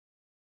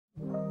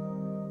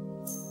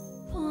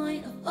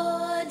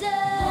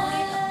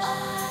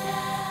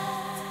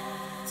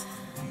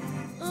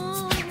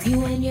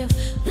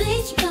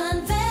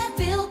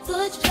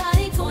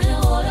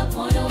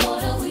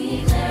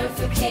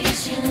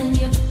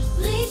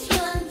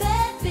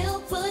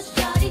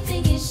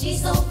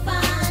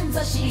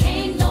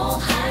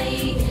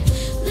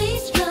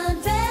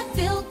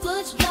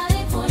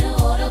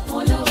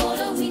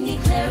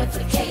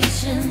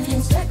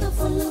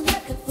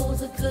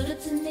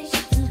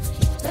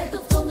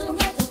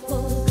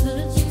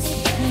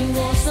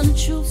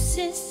truth,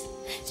 sis.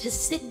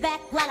 Just sit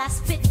back while I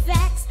spit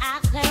facts. I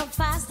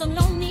clarify, so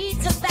no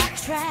need to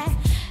backtrack.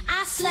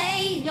 I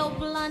slay your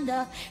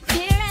blunder,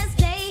 clear as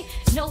day,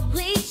 no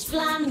bleach,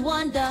 blonde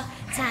wonder.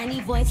 Tiny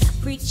voice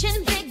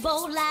preaching big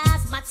bold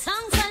lies. My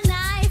tongue's a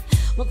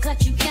knife, will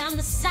cut you down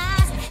to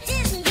size.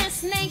 In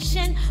this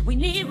nation, we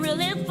need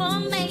real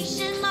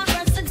information. My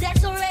words a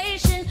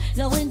declaration,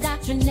 no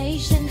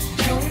indoctrination,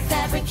 no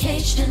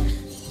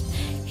fabrication.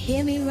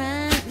 Hear me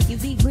rhyme, you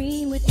be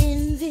green with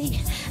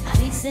envy. I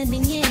be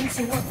sending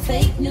into a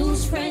fake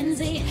news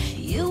frenzy.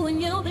 You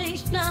and your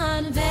bleach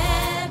blonde,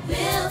 bad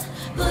bill,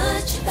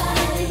 butch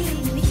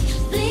body.